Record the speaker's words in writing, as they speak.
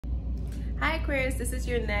Hi Aquarius, this is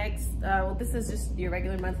your next, well, this is just your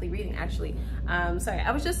regular monthly reading actually. Sorry, I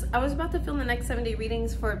was about to film the next 7-day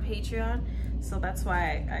readings for Patreon, so that's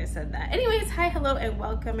why I said that. Anyways, hi, hello, and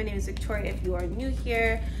welcome. My name is Victoria if you are new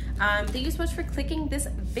here. Thank you so much for clicking this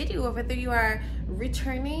video, whether you are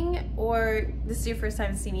returning or this is your first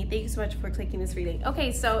time seeing me. Thank you so much for clicking this reading.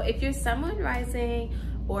 Okay, so if you're Sun, Rising,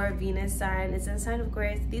 or Venus sign is in sign of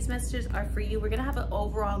Aquarius, these messages are for you. We're gonna have an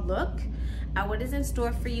overall look at what is in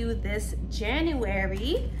store for you this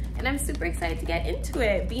January, and I'm super excited to get into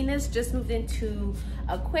it. Venus just moved into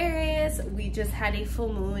Aquarius. We just had a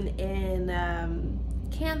full moon in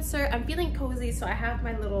Cancer. I'm feeling cozy, so I have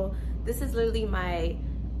my little, this is literally my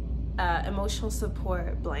emotional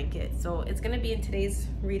support blanket, so it's gonna be in today's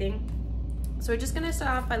reading. So we're just gonna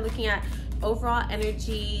start off by looking at overall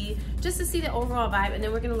energy, just to see the overall vibe, and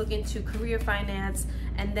then we're gonna look into career, finance,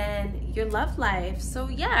 and then your love life. So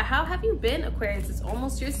yeah, how have you been, Aquarius? It's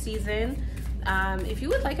almost your season. If you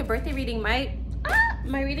would like a birthday reading, my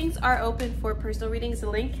readings are open for personal readings. The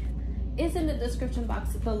link is in the description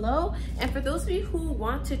box below. And for those of you who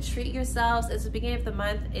want to treat yourselves, it's the beginning of the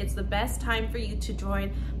month, it's the best time for you to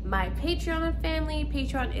join my Patreon family.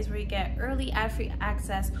 Patreon is where you get early ad-free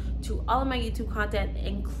access to all of my YouTube content,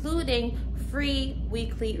 including free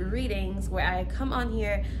weekly readings where I come on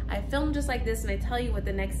here, I film just like this, and I tell you what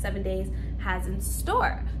the next 7 days has in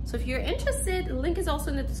store. So if you're interested, the link is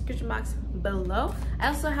also in the description box below. I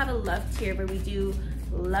also have a love tier where we do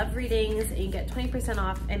love readings, and you get 20%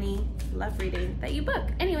 off any love reading that you book.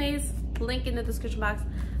 Anyways, link in the description box.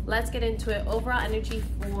 Let's get into it. Overall energy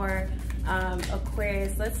for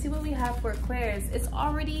Aquarius. Let's see what we have for Aquarius. It's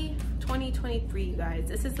already 2023, you guys.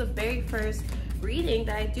 This is the very first reading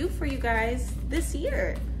that I do for you guys this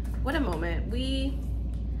year. What a moment. We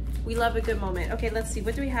love a good moment. Okay, let's see,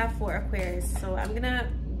 what do we have for Aquarius? So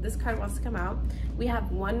this card wants to come out. We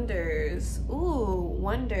have wonders. Ooh,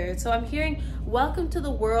 wonders. So I'm hearing welcome to the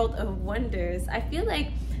world of wonders. I feel like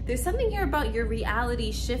there's something here about your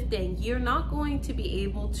reality shifting. You're not going to be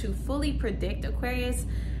able to fully predict, Aquarius,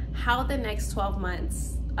 how the next 12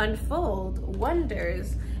 months unfold.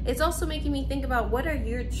 Wonders. It's also making me think about, what are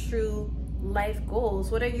your true life goals?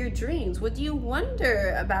 What are your dreams? What do you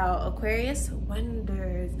wonder about, Aquarius?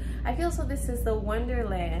 Wonders. I feel so this is the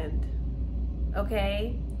wonderland.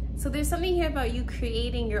 Okay, so there's something here about you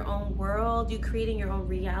creating your own world, you creating your own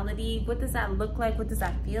reality. What does that look like? What does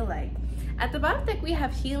that feel like? At the bottom deck, we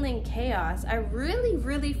have healing chaos. I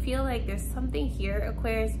really feel like there's something here,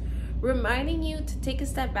 Aquarius, reminding you to take a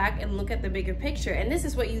step back and look at the bigger picture. And this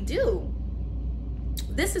is what you do.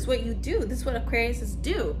 This is what you do. This is what Aquariuses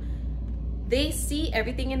do. They see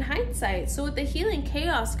everything in hindsight. So with the healing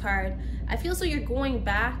chaos card, I feel so you're going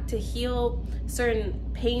back to heal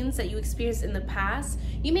certain pains that you experienced in the past.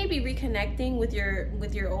 You may be reconnecting with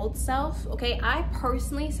your old self. Okay, I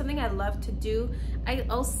personally, something I love to do,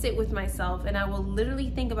 I'll sit with myself and I will literally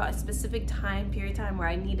think about a specific period of time where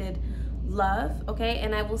I needed love, okay,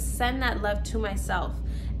 and I will send that love to myself.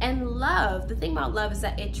 And love, the thing about love is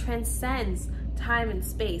that it transcends time and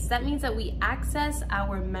space. That means that we access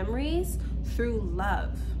our memories through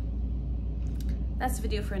love. That's a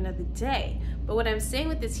video for another day. But what I'm saying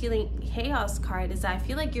with this healing chaos card is that I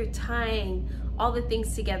feel like you're tying all the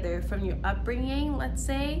things together from your upbringing, let's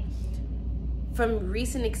say, from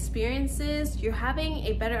recent experiences. You're having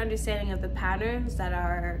a better understanding of the patterns that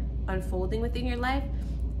are unfolding within your life,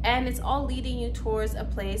 and it's all leading you towards a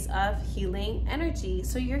place of healing energy.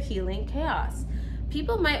 So you're healing chaos.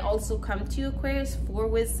 People might also come to you, Aquarius, for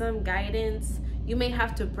wisdom, guidance. You may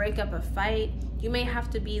have to break up a fight. You may have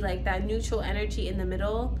to be like that neutral energy in the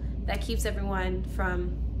middle that keeps everyone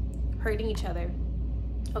from hurting each other.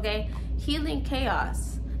 Okay, healing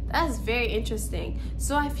chaos. That is very interesting.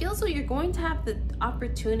 So I feel so you're going to have the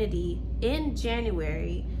opportunity in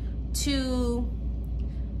January to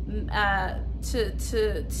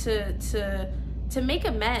make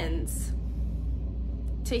amends,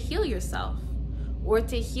 to heal yourself, or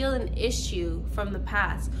to heal an issue from the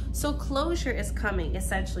past. So closure is coming,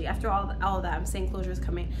 essentially. After all of that, I'm saying closure is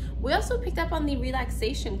coming. We also picked up on the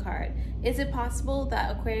relaxation card. Is it possible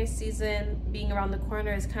that Aquarius season being around the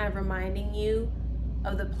corner is kind of reminding you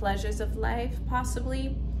of the pleasures of life,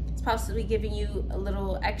 possibly? It's possibly giving you a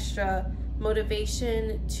little extra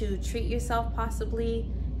motivation to treat yourself, possibly,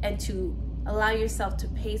 and to allow yourself to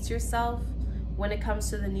pace yourself when it comes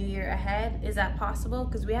to the new year ahead. Is that possible?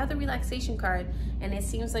 Because we have the relaxation card and it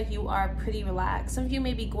seems like you are pretty relaxed. Some of you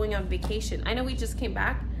may be going on vacation. I know we just came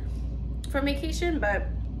back from vacation, but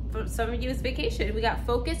for some of you it's vacation. We got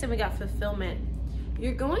focus and we got fulfillment.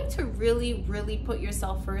 You're going to really put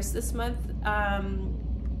yourself first this month.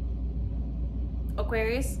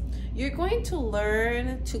 Aquarius, you're going to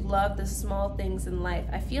learn to love the small things in life.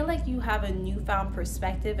 I feel like you have a newfound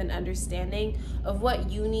perspective and understanding of what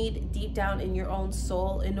you need deep down in your own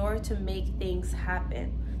soul in order to make things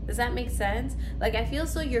happen. Does that make sense? Like, I feel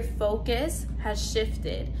so your focus has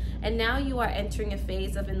shifted and now you are entering a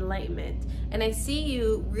phase of enlightenment. And I see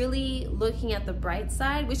you really looking at the bright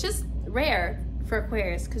side, which is rare for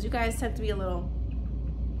Aquarius because you guys tend to be a little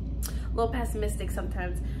pessimistic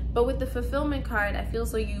sometimes. But with the fulfillment card, I feel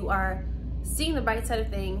so you are seeing the bright side of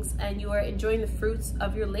things and you are enjoying the fruits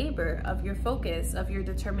of your labor, of your focus, of your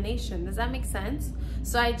determination. Does that make sense?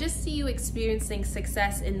 So I just see you experiencing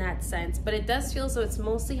success in that sense, but it does feel so it's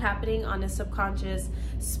mostly happening on a subconscious,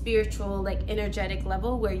 spiritual, like energetic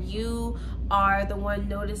level where you are the one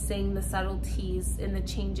noticing the subtleties and the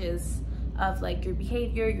changes of like your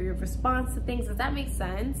behavior, your response to things. Does that make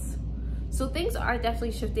sense? So things are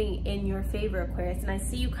definitely shifting in your favor, Aquarius, and I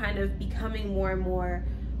see you kind of becoming more and more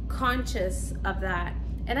conscious of that.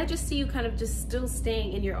 And I just see you kind of just still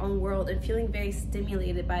staying in your own world and feeling very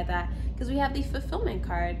stimulated by that because we have the fulfillment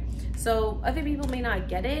card. So other people may not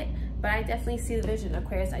get it, but I definitely see the vision,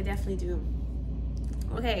 Aquarius. I definitely do.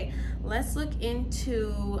 Okay, let's look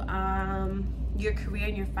into your career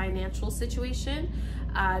and your financial situation.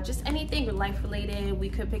 Just anything life related. We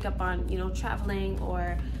could pick up on, you know, traveling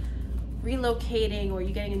or relocating, or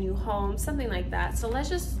you getting a new home, something like that. So let's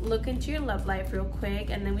just look into your love life real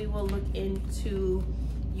quick, and then we will look into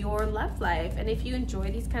your love life. And if you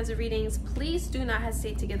enjoy these kinds of readings, please do not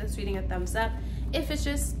hesitate to give this reading a thumbs up. If it's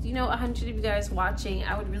just, you know, 100 of you guys watching,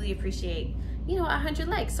 I would really appreciate, you know, 100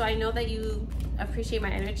 likes, so I know that you appreciate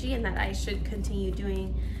my energy and that I should continue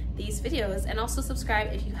doing these videos. And also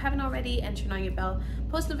subscribe if you haven't already, and turn on your bell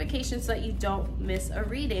post notifications so that you don't miss a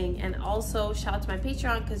reading. And also shout out to my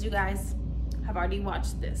Patreon because you guys have already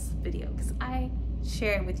watched this video because I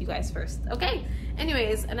share it with you guys first. Okay,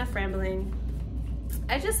 anyways, enough rambling.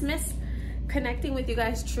 I just miss connecting with you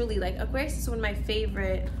guys truly. Like, Aquarius is one of my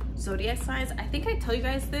favorite zodiac signs. I think I tell you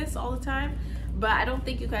guys this all the time, but I don't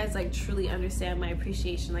think you guys like truly understand my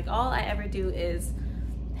appreciation. Like, all I ever do is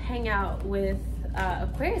hang out with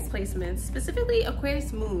Aquarius placements, specifically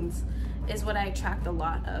Aquarius moons is what I attract a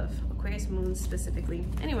lot of. Aquarius moons specifically.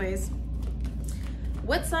 Anyways,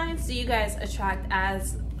 what signs do you guys attract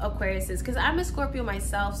as Aquariuses? Because I'm a Scorpio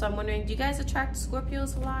myself, so I'm wondering, do you guys attract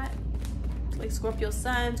Scorpios a lot? Like Scorpio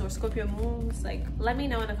suns or Scorpio moons? Like, let me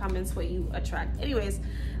know in the comments what you attract. Anyways,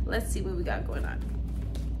 let's see what we got going on.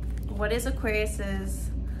 What is Aquarius's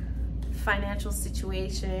financial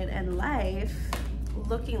situation and life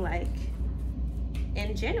looking like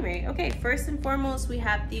in January? Okay, first and foremost, we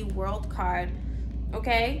have the World card.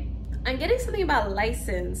 Okay, I'm getting something about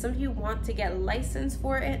license. Some of you want to get licensed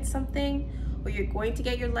for it, something, or you're going to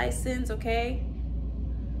get your license. Okay,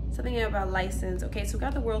 something about license. Okay, so we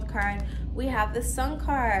got the World card. We have the Sun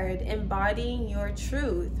card, embodying your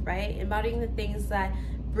truth, right? Embodying the things that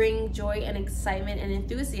bring joy and excitement and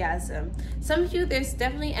enthusiasm. Some of you, there's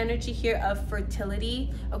definitely energy here of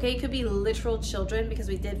fertility. Okay, it could be literal children because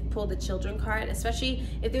we did pull the children card, especially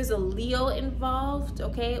if there's a Leo involved.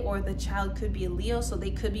 Okay, or the child could be a Leo, so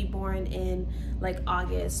they could be born in like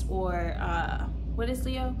August or what is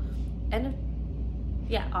Leo? End of,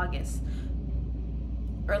 yeah, August,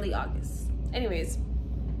 early August. Anyways,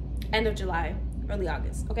 end of July, early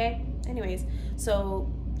August. Okay, anyways, so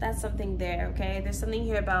that's something there. Okay, there's something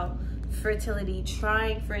here about fertility,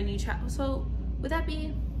 trying for a new child. So would that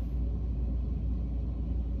be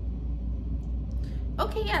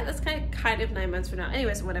okay? Yeah, that's kind of 9 months from now.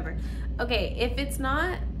 Anyways, whatever. Okay, if it's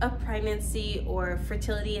not a pregnancy or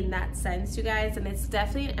fertility in that sense, you guys, and it's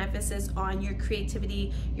definitely an emphasis on your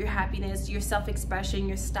creativity, your happiness, your self-expression,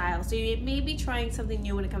 your style. So you may be trying something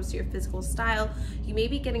new when it comes to your physical style. You may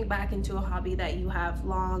be getting back into a hobby that you have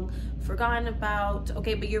long forgotten about.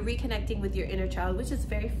 Okay, but you're reconnecting with your inner child, which is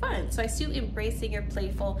very fun. So I see you embracing your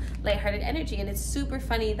playful, lighthearted energy, and it's super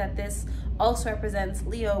funny that this also represents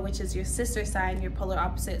Leo, which is your sister sign, your polar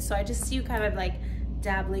opposite. So I just see you kind of like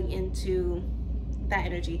dabbling into that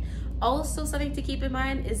energy. Also, something to keep in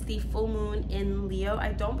mind is the full moon in Leo.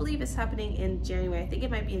 I don't believe it's happening in January. I think it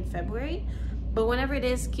might be in February, but whenever it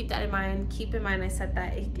is, keep that in mind. Keep in mind I said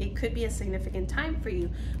that it could be a significant time for you.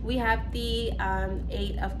 We have the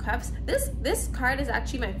 8 of Cups. This card is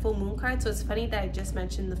actually my full moon card, so it's funny that I just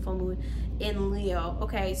mentioned the full moon in Leo.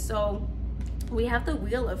 Okay, so we have the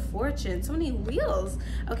Wheel of Fortune, so many wheels.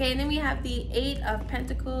 Okay, and then we have the 8 of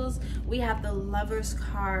Pentacles. We have the Lover's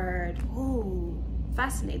card. Ooh,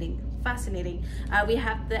 fascinating, fascinating. We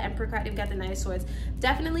have the Emperor card, we've got the Knight of Swords.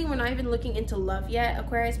 Definitely, we're not even looking into love yet,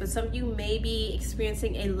 Aquarius, but some of you may be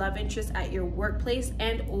experiencing a love interest at your workplace,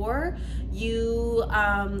 and or you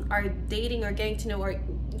are dating or getting to know, or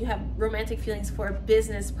you have romantic feelings for a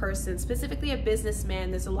business person, specifically a businessman.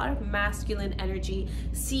 There's a lot of masculine energy,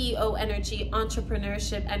 CEO energy,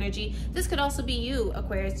 entrepreneurship energy. This could also be you,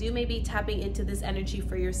 Aquarius. You may be tapping into this energy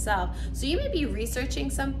for yourself. So you may be researching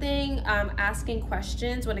something, asking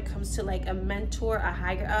questions when it comes to like a mentor, a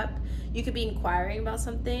higher up. You could be inquiring about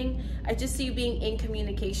something. I just see you being in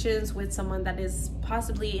communications with someone that is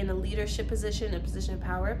possibly in a leadership position, a position of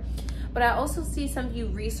power. But I also see some of you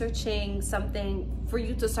researching something for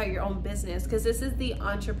you to start your own business, because this is the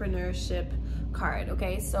entrepreneurship card,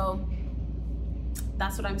 okay? So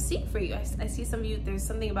that's what I'm seeing for you. I see some of you, there's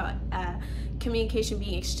something about communication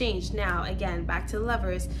being exchanged. Now, again, back to the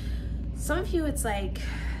Lovers. Some of you, it's like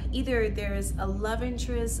either there's a love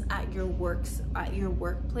interest at your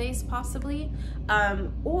workplace possibly,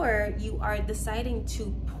 or you are deciding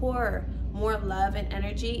to pour more love and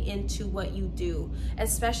energy into what you do,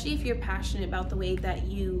 especially if you're passionate about the way that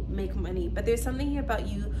you make money. But there's something here about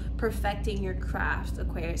you perfecting your craft,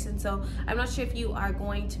 Aquarius. And so I'm not sure if you are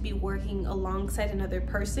going to be working alongside another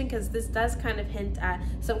person, because this does kind of hint at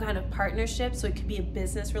some kind of partnership. So it could be a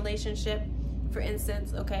business relationship, for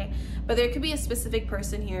instance, okay? But there could be a specific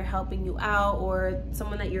person here helping you out, or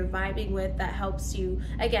someone that you're vibing with that helps you,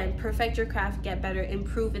 again, perfect your craft, get better,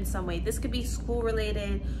 improve in some way. This could be school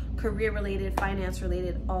related, career related, finance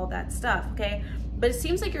related, all that stuff, okay? But it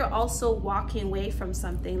seems like you're also walking away from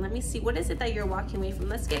something. Let me see, what is it that you're walking away from?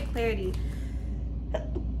 Let's get clarity.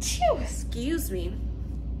 Excuse me.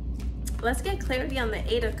 Let's get clarity on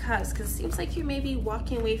the Eight of Cups, because it seems like you may be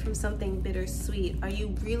walking away from something bittersweet. Are you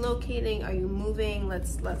relocating? Are you moving?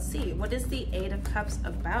 Let's see. What is the Eight of Cups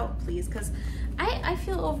about, please? Because I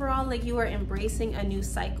feel overall like you are embracing a new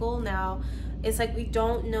cycle. Now, it's like we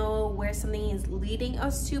don't know where something is leading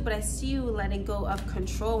us to, but I see you letting go of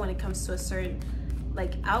control when it comes to a certain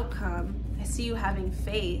like outcome. I see you having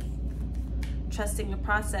faith, trusting the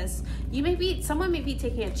process. You may be, someone may be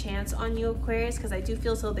taking a chance on you, Aquarius, because I do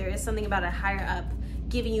feel so there is something about a higher up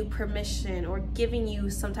giving you permission or giving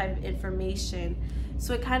you some type of information.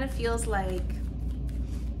 So it kind of feels like,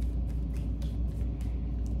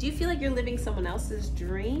 do you feel like you're living someone else's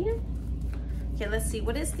dream? Okay, let's see.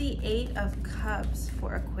 What is the Eight of Cups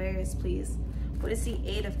for Aquarius, please? What is the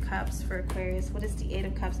Eight of Cups for Aquarius? What is the Eight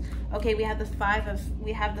of Cups? Okay, we have the Five of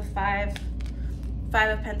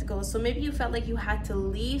Pentacles. So maybe you felt like you had to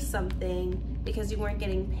leave something because you weren't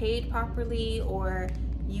getting paid properly, or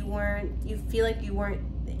you feel like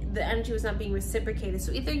the energy was not being reciprocated.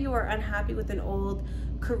 So either you are unhappy with an old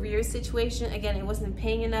career situation. Again, it wasn't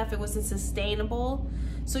paying enough, it wasn't sustainable.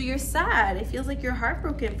 So you're sad. It feels like you're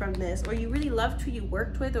heartbroken from this, or you really loved who you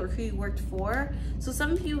worked with or who you worked for. So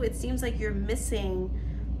some of you, it seems like you're missing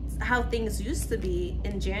how things used to be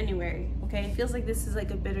in January, okay? It feels like this is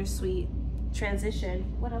like a bittersweet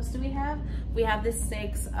transition. What else do we have? We have the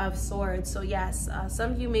Six of Swords. So yes,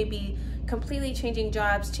 some of you may be completely changing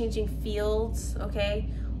jobs, changing fields,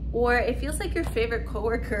 okay? Or it feels like your favorite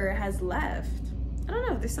coworker has left. I don't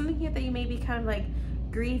know, there's something here that you may be kind of like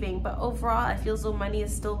grieving, but overall I feel as though money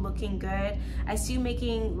is still looking good. I see you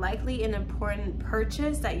making likely an important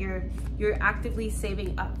purchase that you're actively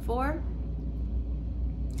saving up for.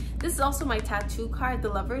 This is also my tattoo card, the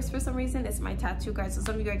Lovers. For some reason, it's my tattoo card. So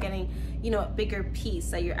some of you are getting, you know, a bigger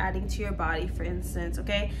piece that you're adding to your body, for instance,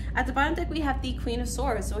 okay? At the bottom deck, we have the Queen of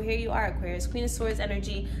Swords. So here you are, Aquarius. Queen of Swords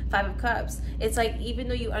energy, Five of Cups. It's like, even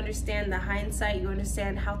though you understand the hindsight, you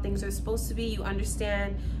understand how things are supposed to be, you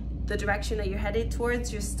understand the direction that you're headed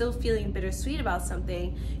towards, you're still feeling bittersweet about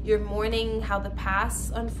something. You're mourning how the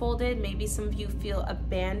past unfolded. Maybe some of you feel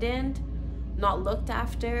abandoned, not looked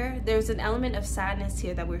after. There's an element of sadness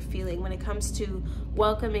here that we're feeling when it comes to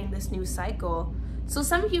welcoming this new cycle. So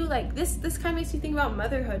some of you, like this kind of makes you think about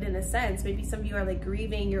motherhood in a sense. Maybe some of you are like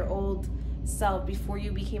grieving your old self before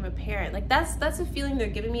you became a parent. Like that's a feeling they're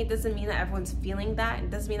giving me. It doesn't mean that everyone's feeling that. It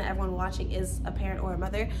doesn't mean that everyone watching is a parent or a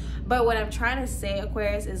mother. But what I'm trying to say,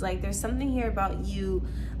 Aquarius, is like there's something here about you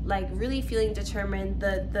like really feeling determined.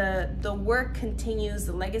 The work continues,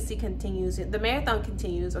 the legacy continues, the marathon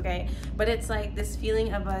continues, okay? But it's like this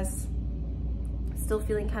feeling of us still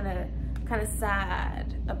feeling kind of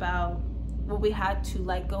sad about what we had to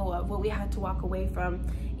let go of, what we had to walk away from,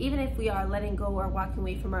 even if we are letting go or walking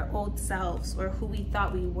away from our old selves or who we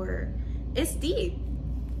thought we were. It's deep.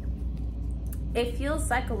 It feels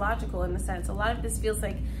psychological in a sense. A lot of this feels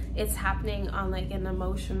like it's happening on like an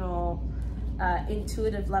emotional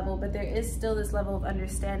intuitive level, but there is still this level of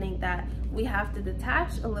understanding that we have to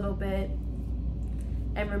detach a little bit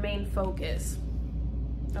and remain focused.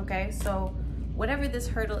 Okay, so whatever this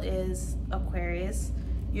hurdle is, Aquarius,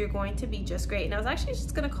 you're going to be just great. And I was actually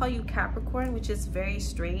just gonna call you Capricorn, which is very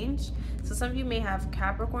strange. So some of you may have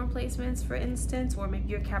Capricorn placements, for instance, or maybe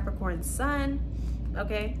you're Capricorn sun.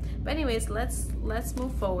 Okay, but anyways, let's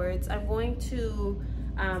move forwards. I'm going to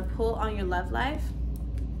pull on your love life.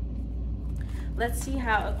 Let's see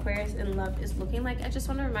how Aquarius in love is looking like. I just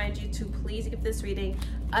want to remind you to please give this reading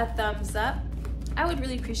a thumbs up. I would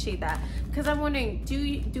really appreciate that, because I'm wondering,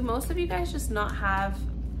 do most of you guys just not have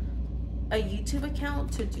a YouTube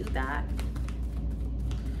account to do that?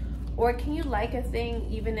 Or can you like a thing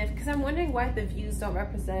even if, because I'm wondering why the views don't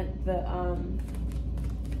represent the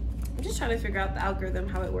I'm just trying to figure out the algorithm,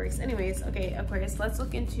 how it works. Anyways, okay, Aquarius, let's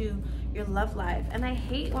look into your love life. And I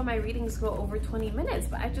hate when my readings go over 20 minutes,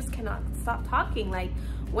 but I just cannot stop talking. Like,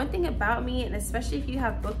 one thing about me, and especially if you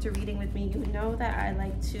have booked a reading with me, you know that I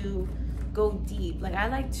like to go deep. Like, I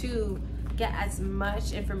like to get as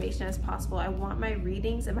much information as possible. I want my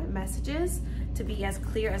readings and my messages to be as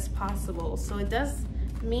clear as possible. So it does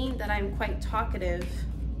mean that I'm quite talkative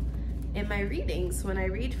in my readings when I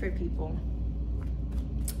read for people.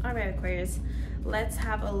 All right, Aquarius, let's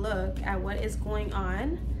have a look at what is going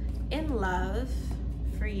on in love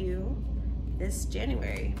for you this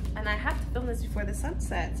January. And I have to film this before the sun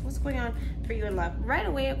sets. What's going on for you in love? Right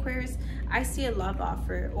away, Aquarius, I see a love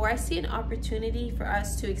offer, or I see an opportunity for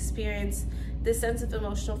us to experience this sense of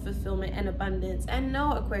emotional fulfillment and abundance. And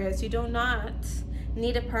no, Aquarius, you do not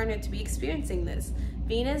need a partner to be experiencing this.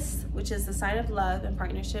 Venus, which is the sign of love and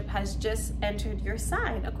partnership, has just entered your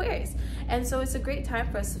sign, Aquarius. And so it's a great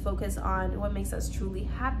time for us to focus on what makes us truly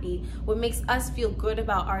happy, what makes us feel good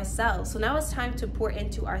about ourselves. So now it's time to pour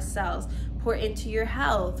into ourselves, pour into your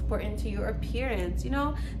health, pour into your appearance, you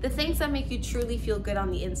know, the things that make you truly feel good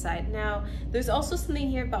on the inside. Now, there's also something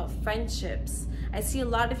here about friendships. I see a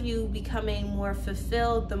lot of you becoming more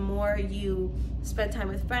fulfilled the more you spend time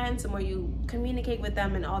with friends, the more you communicate with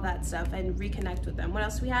them and all that stuff and reconnect with them. What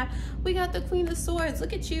else we have? We got the Queen of Swords.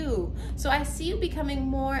 Look at you. So I see you becoming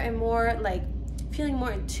more and more like feeling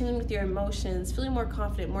more in tune with your emotions, feeling more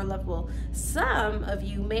confident, more lovable. Some of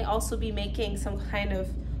you may also be making some kind of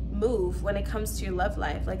move when it comes to your love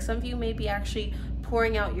life. Like, some of you may be actually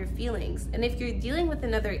pouring out your feelings. And if you're dealing with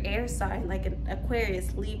another air sign like an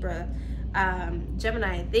Aquarius, Libra,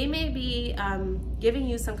 Gemini, they may be giving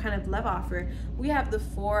you some kind of love offer. We have the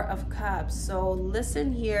Four of Cups. So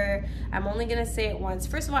listen here, I'm only gonna say it once.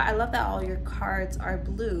 First of all, I love that all your cards are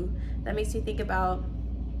blue. That makes me think about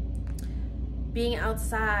being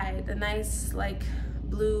outside, a nice like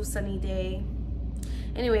blue sunny day.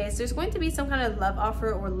 Anyways, there's going to be some kind of love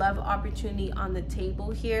offer or love opportunity on the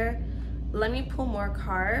table here. Let me pull more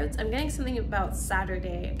cards. I'm getting something about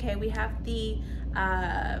Saturday. Okay, we have the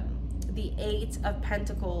Eight of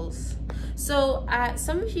Pentacles. So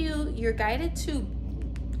some of you, you're guided to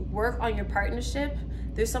work on your partnership.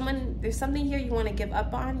 There's something here you want to give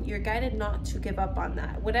up on. You're guided not to give up on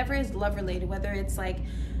that. Whatever is love related, whether it's like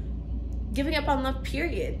giving up on love,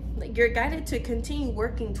 period. Like, you're guided to continue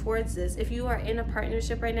working towards this. If you are in a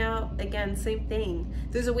partnership right now, again, same thing.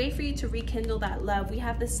 There's a way for you to rekindle that love. We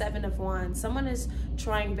have the Seven of Wands. Someone is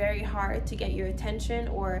trying very hard to get your attention,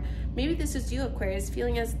 or maybe this is you, Aquarius,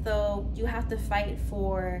 feeling as though you have to fight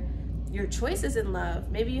for your choices in love.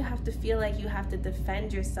 Maybe you have to feel like you have to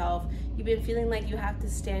defend yourself. You've been feeling like you have to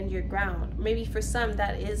stand your ground. Maybe for some,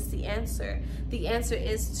 that is the answer. The answer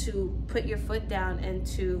is to put your foot down and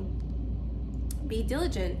to be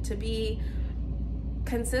diligent, to be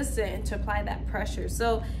consistent, and to apply that pressure.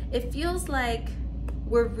 So it feels like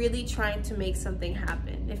we're really trying to make something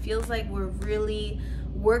happen. It feels like we're really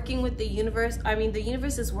working with the universe. I mean, the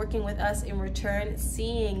universe is working with us in return,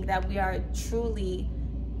 seeing that we are truly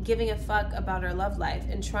giving a fuck about our love life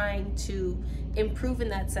and trying to improve in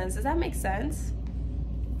that sense. Does that make sense?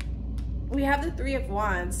 We have the Three of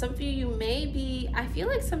Wands. Some of you may be, I feel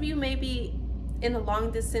like some of you may be in a long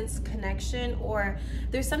distance connection, or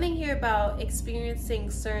there's something here about experiencing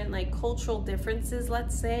certain like cultural differences,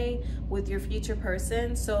 let's say, with your future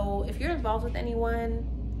person. So if you're involved with anyone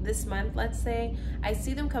this month, let's say, I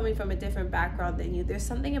see them coming from a different background than you. There's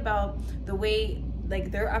something about the way, like,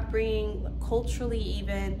 their upbringing, culturally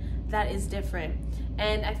even, that is different.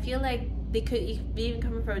 And I feel like they could be even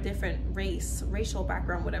coming from a different racial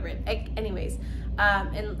background, whatever. Anyways,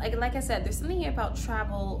 and like I said, there's something here about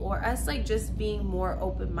travel, or us like just being more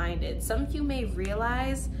open-minded. Some of you may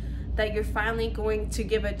realize that you're finally going to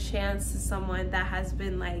give a chance to someone that has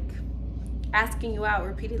been like asking you out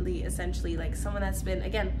repeatedly, essentially, like someone that's been,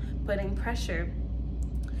 again, putting pressure.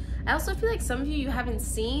 I also feel like some of you haven't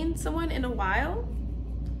seen someone in a while,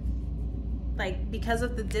 like because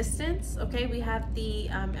of the distance. Okay, we have the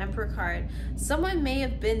Emperor card. Someone may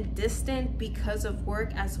have been distant because of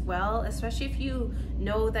work as well, especially if you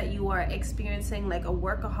know that you are experiencing like a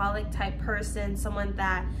workaholic type person, someone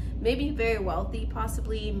that may be very wealthy,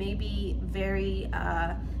 possibly, maybe very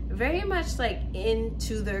much like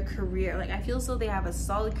into their career. Like I feel as though they have a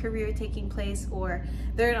solid career taking place, or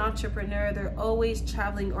they're an entrepreneur, they're always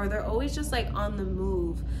traveling, or they're always just like on the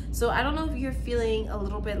move. So I don't know if you're feeling a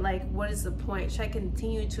little bit like, what is the point? Should I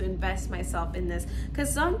continue to invest myself in this?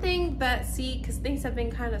 Because because things have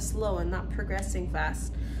been kind of slow and not progressing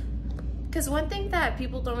fast. Because one thing that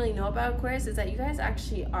people don't really know about Aquarius is that you guys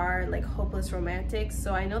actually are like hopeless romantics.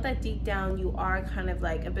 So I know that deep down you are kind of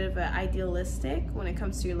like a bit of an idealistic when it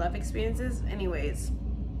comes to your love experiences. Anyways,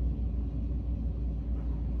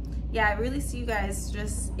 yeah, I really see you guys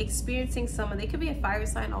just experiencing someone. They could be a fire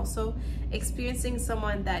sign also, experiencing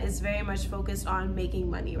someone that is very much focused on making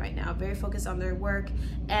money right now, very focused on their work,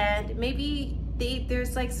 and maybe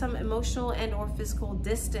there's like some emotional and or physical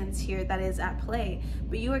distance here that is at play,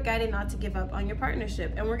 but you are guided not to give up on your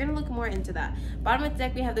partnership, and we're going to look more into that. Bottom of the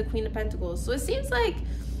deck, we have the Queen of Pentacles. So it seems like,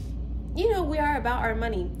 you know, we are about our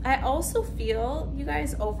money. I also feel, you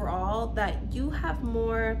guys, overall, that you have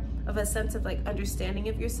more of a sense of like understanding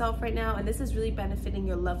of yourself right now, and this is really benefiting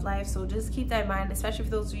your love life. So just keep that in mind, especially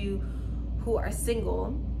for those of you who are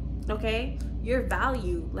single. Okay, your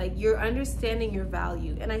value, like you're understanding your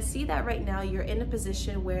value. And I see that right now you're in a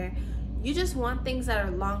position where you just want things that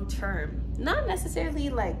are long-term, not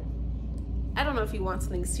necessarily like, I don't know if you want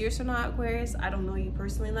something serious or not, Aquarius. I don't know you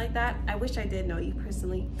personally like that. I wish I did know you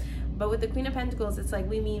personally. But with the Queen of Pentacles, it's like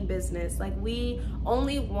we mean business. Like we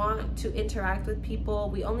only want to interact with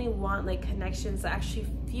people. We only want like connections that actually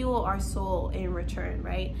fuel our soul in return,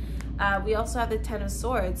 right? We also have the Ten of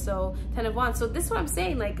Swords, so Ten of Wands. So this is what I'm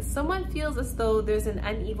saying, like someone feels as though there's an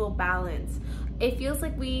uneven balance. It feels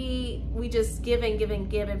like we just give and give and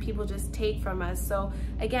give, and people just take from us. So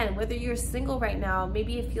again, whether you're single right now,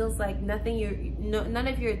 maybe it feels like none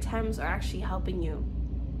of your attempts are actually helping you.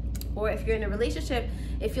 Or if you're in a relationship,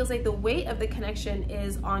 it feels like the weight of the connection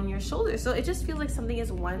is on your shoulders. So it just feels like something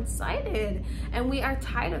is one-sided, and we are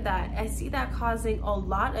tired of that. I see that causing a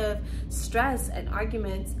lot of stress and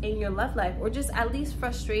arguments in your love life, or just at least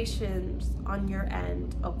frustrations on your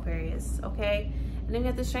end, Aquarius, okay? And then we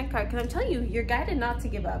have the Strength card, because I'm telling you, you're guided not to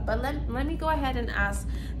give up. But let me go ahead and ask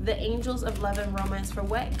the angels of love and romance for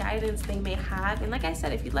what guidance they may have. And like I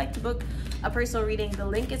said, if you'd like to book a personal reading, the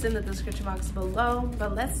link is in the description box below.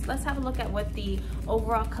 But let's have a look at what the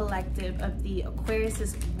overall collective of the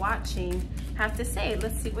Aquarius watching have to say.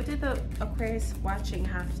 Let's see, what did the Aquarius watching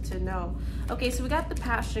have to know? Okay, so we got the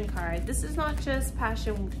Passion card. This is not just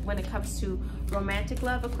passion when it comes to romantic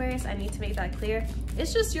love, Aquarius. I need to make that clear.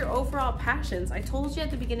 It's just your overall passions. I told you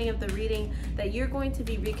at the beginning of the reading that you're going to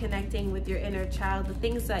be reconnecting with your inner child, the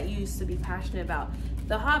things that you used to be passionate about,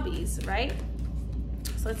 the hobbies, right?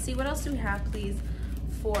 So let's see, what else do we have, please,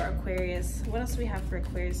 for Aquarius? What else do we have for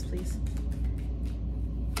Aquarius, please?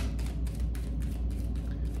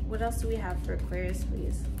 What else do we have for Aquarius,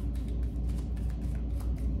 please?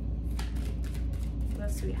 What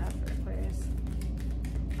else do we have for Aquarius?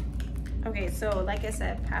 Okay, so like I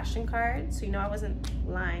said, Passion card, so you know I wasn't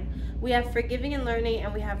lying. We have Forgiving and Learning,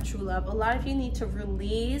 and we have True Love. A lot of you need to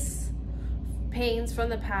release pains from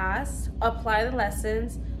the past, apply the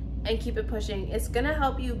lessons, and keep it pushing. It's gonna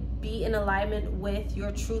help you be in alignment with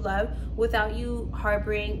your true love without you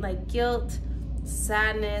harboring like guilt,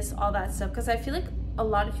 sadness, all that stuff. Because I feel like a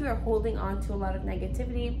lot of you are holding on to a lot of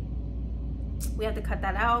negativity. We have to cut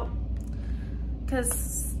that out.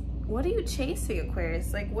 Because what are you chasing,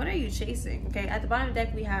 Aquarius? Like, what are you chasing? Okay, at the bottom of the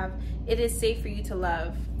deck we have, it is safe for you to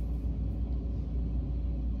love.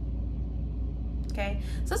 Okay,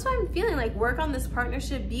 so that's why I'm feeling like work on this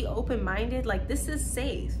partnership, be open-minded, like this is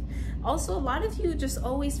safe. Also, a lot of you just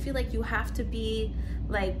always feel like you have to be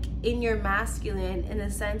like in your masculine, in the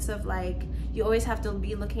sense of like you always have to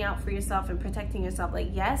be looking out for yourself and protecting yourself. Like,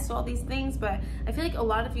 yes, all these things, but I feel like a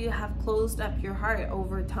lot of you have closed up your heart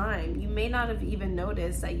over time. You may not have even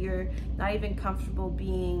noticed that you're not even comfortable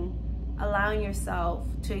allowing yourself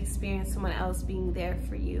to experience someone else being there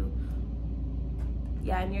for you.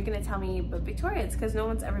 Yeah, and you're gonna tell me, but Victoria, it's because no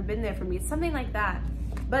one's ever been there for me. It's something like that.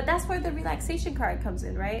 But that's where the relaxation card comes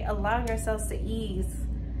in, right? Allowing ourselves to ease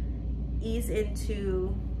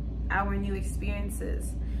into our new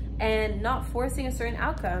experiences and not forcing a certain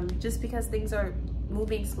outcome just because things are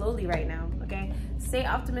moving slowly right now, okay? Stay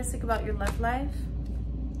optimistic about your love life.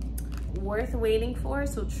 worth waiting for.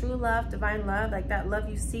 So true love, divine love, like that love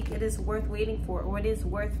you seek, it is worth waiting for, or it is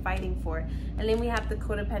worth fighting for. And then we have the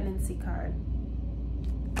codependency card.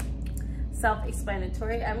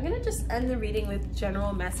 Self-explanatory. I'm gonna just end the reading with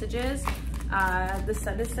general messages. The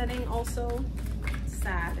sun is setting also.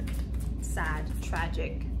 Sad,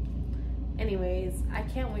 tragic. Anyways, I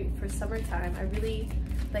can't wait for summertime. I really,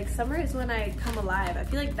 like, summer is when I come alive. I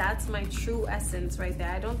feel like that's my true essence right there.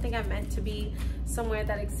 I don't think I'm meant to be somewhere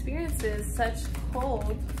that experiences such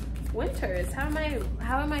cold winters. How am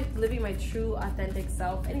I living my true authentic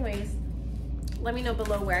self? Anyways, let me know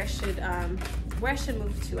below where I should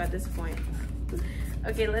move to at this point.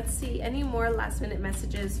 Okay, let's see. Any more last minute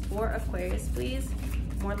messages for Aquarius, please?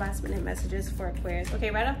 More last minute messages for Aquarius. Okay,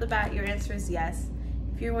 right off the bat, your answer is yes.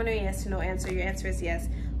 If you're wondering yes to no answer, your answer is yes.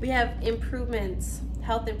 We have improvements,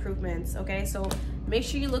 health improvements, okay? So make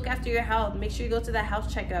sure you look after your health. Make sure you go to that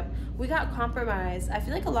health checkup. We got compromise. I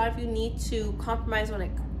feel like a lot of you need to compromise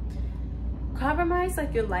like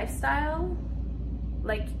your lifestyle,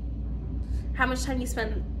 like how much time you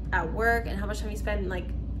spend at work and how much time you spend like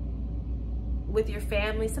with your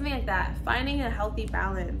family, something like that. Finding a healthy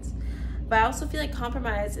balance. But I also feel like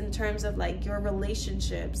compromise in terms of like your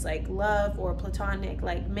relationships, like love or platonic,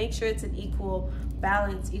 like make sure it's an equal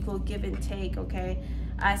balance, equal give and take, okay?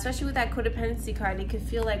 Especially with that codependency card, it could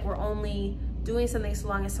feel like we're only doing something so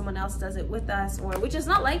long as someone else does it with us, or which is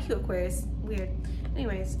not like you, Aquarius. Weird.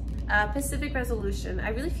 Anyways, Pacific resolution.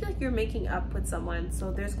 I really feel like you're making up with someone.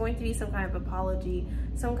 So there's going to be some kind of apology,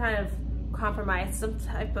 some kind of compromise, some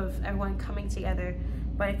type of everyone coming together.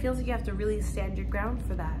 But it feels like you have to really stand your ground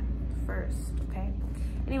for that first, okay?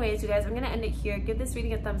 Anyways, you guys, I'm gonna end it here. Give this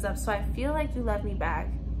reading a thumbs up so I feel like you love me back.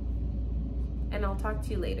 And I'll talk to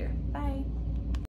you later. Bye.